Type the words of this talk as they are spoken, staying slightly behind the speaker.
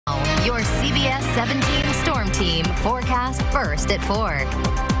Your CBS 17 Storm Team forecast first at 4.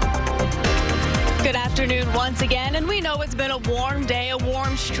 Good afternoon once again, and we know it's been a warm day, a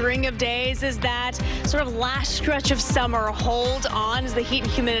warm string of days as that sort of last stretch of summer hold on as the heat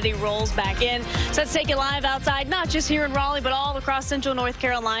and humidity rolls back in. So let's take you live outside, not just here in Raleigh, but all across central North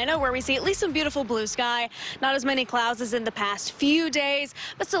Carolina, where we see at least some beautiful blue sky. Not as many clouds as in the past few days,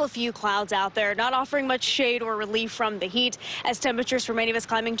 but still a few clouds out there, not offering much shade or relief from the heat, as temperatures for many of us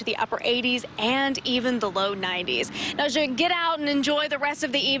climbing to the upper 80s and even the low 90s. Now, as you get out and enjoy the rest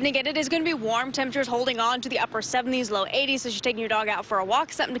of the evening, and it is going to be warm temperatures holding on to the upper 70s, low 80s. As you're taking your dog out for a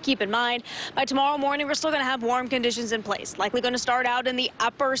walk, something to keep in mind. By tomorrow morning, we're still going to have warm conditions in place. Likely going to start out in the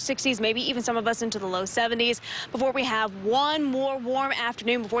upper 60s, maybe even some of us into the low 70s, before we have one more warm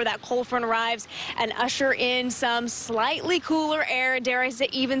afternoon before that cold front arrives and usher in some slightly cooler air, dare I say,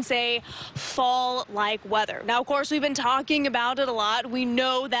 even say fall-like weather. Now, of course, we've been talking about it a lot. We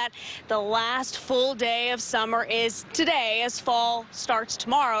know that the last full day of summer is today, as fall starts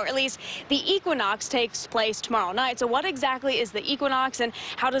tomorrow, or at least the equinox takes place tomorrow night. So what exactly is the equinox, and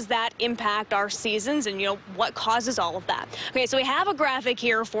how does that impact our seasons, and what causes all of that? Okay, so we have a graphic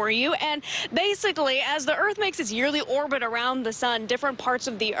here for you, and basically as the Earth makes its yearly orbit around the sun, different parts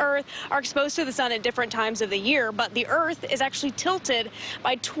of the Earth are exposed to the sun at different times of the year, but the Earth is actually tilted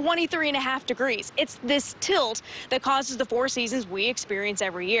by 23.5 degrees. It's this tilt that causes the 4 seasons we experience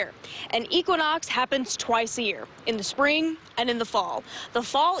every year. An equinox happens twice a year, in the spring and in the fall. The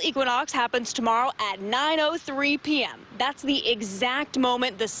fall equinox happens tomorrow at 9:03 p.m. That's the exact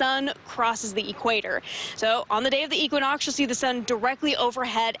moment the sun crosses the equator. So on the day of the equinox, you'll see the sun directly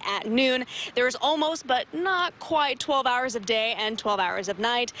overhead at noon. There's almost, but not quite, 12 hours of day and 12 hours of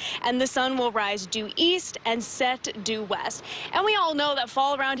night, and the sun will rise due east and set due west. And we all know that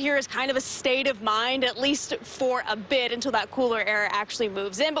fall around here is kind of a state of mind, at least for a bit, until that cooler air actually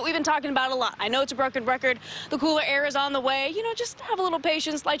moves in. But we've been talking about it a lot. I know it's a broken record. The cooler air is on the way. Just have a little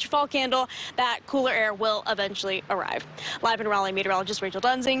patience, light your fall candle. That cooler air will eventually arrive. Live in Raleigh, meteorologist Rachel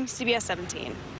Dunsing, CBS 17.